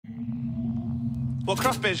What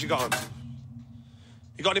craft beers you got on?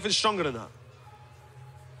 You got anything stronger than that?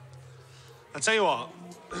 I tell you what.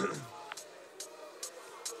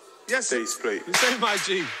 Yes, DASEPLATE. you say my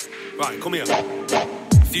G. Right, come here.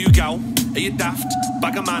 Few gal, are you daft?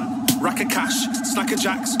 Bag of man, rack of cash, snack of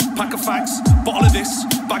jacks, pack of fags, bottle of this,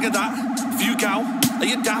 bag of that. Few gal, are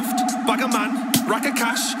you daft? Bag of man, rack of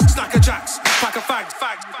cash, snack of jacks, pack of fags.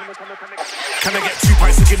 Can I get 2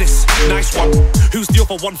 pints of Guinness? Nice one. Who's the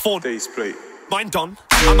other one for? DASEPLATE. Mine done.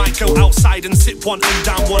 I might go outside and sip one and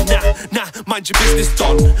down one. Nah, mind your business,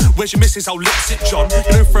 Don. Where's your missus? I'll lips it, John.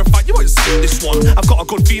 You know for a fact you won't skip this one. I've got a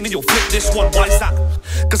good feeling you'll flip this one. Why is that?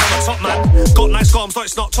 Cause I'm a top man. Got nice arms, though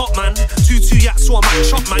it's not top man. 2-2 yaks, so I might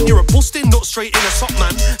chop man. You're a busting nut straight in a sock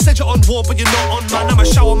man. Said you're on war, but you're not on man. I'm a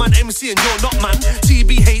shower man, MC, and you're not man.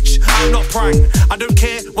 TBH, I'm not prang. I don't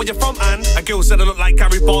care where you're from, and a girl said I look like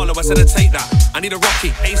Gary Barlow. I said I take that. I need a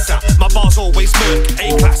Rocky, ASAP. My bar's always murk,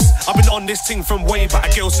 A-class. I've been on this thing from way back.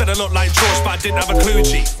 A girl said I look like George, but I didn't have a clue,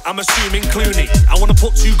 G. I'm assuming Clooney. I wanna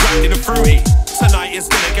put 2 grand in a fruity. Tonight is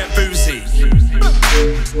gonna get boozy.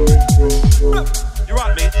 You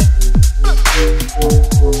right, mate?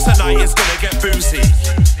 Tonight is gonna get boozy.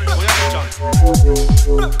 What happened,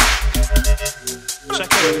 John?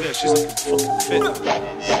 Check her over there, she's looking fucking fit.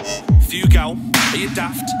 Few gal, are you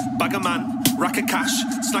daft? Bag of man, rack of cash,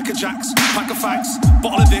 snack of jacks, pack of fags,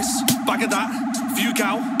 bottle of this, bag of that. Few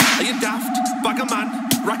gal, are you daft? Bag of man,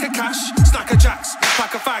 rack of cash, snack of jacks,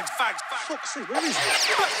 pack of fags. Fuck's sake, where is it?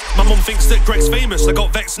 My mum thinks that Greg's famous. I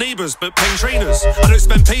got vexed neighbours, but paying trainers. I don't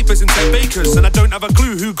spend papers in 10 bakers, and I don't have a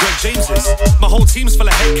clue who Greg James is. My whole team's full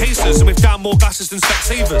of head cases, and we've down more glasses than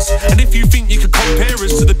Specsavers. And if you think you could compare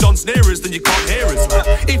us to the dons near us, then you can't hear us.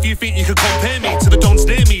 If you think you could compare me to the dons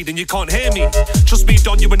near me, then you can't hear me. Trust me,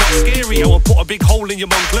 Don, you were not scary. I will put a big hole in your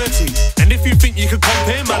Montclair tea. And if you think you could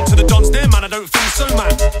compare man to the dons near man, I don't think so,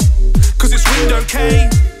 man. Cause it's window K,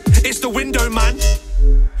 it's the window man.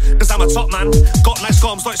 Cause I'm a top man, got nice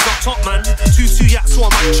arms, though it's not top man. 2-2 yaks, so I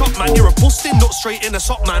might chop man. You're a busting nut straight in a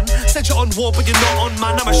sock man. Said you're on war, but you're not on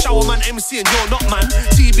man. I'm a shower man, MC, and you're not man.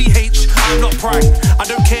 TBH, I'm not prang. I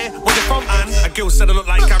don't care where you're from, and a girl said I look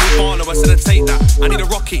like Gary Barlow. I said I'd take that. I need a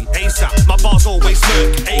Rocky, ASAP. My bar's always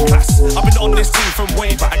murk, A-class. I've been on this team from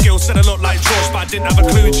way back. A girl said I look like George, but I didn't have a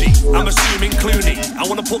clue, G. I'm assuming Clooney. I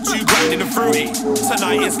wanna put 2 grand in a fruity.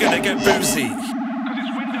 Tonight is gonna get boozy.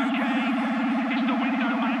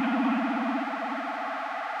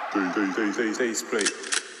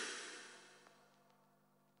 DASEPLATE.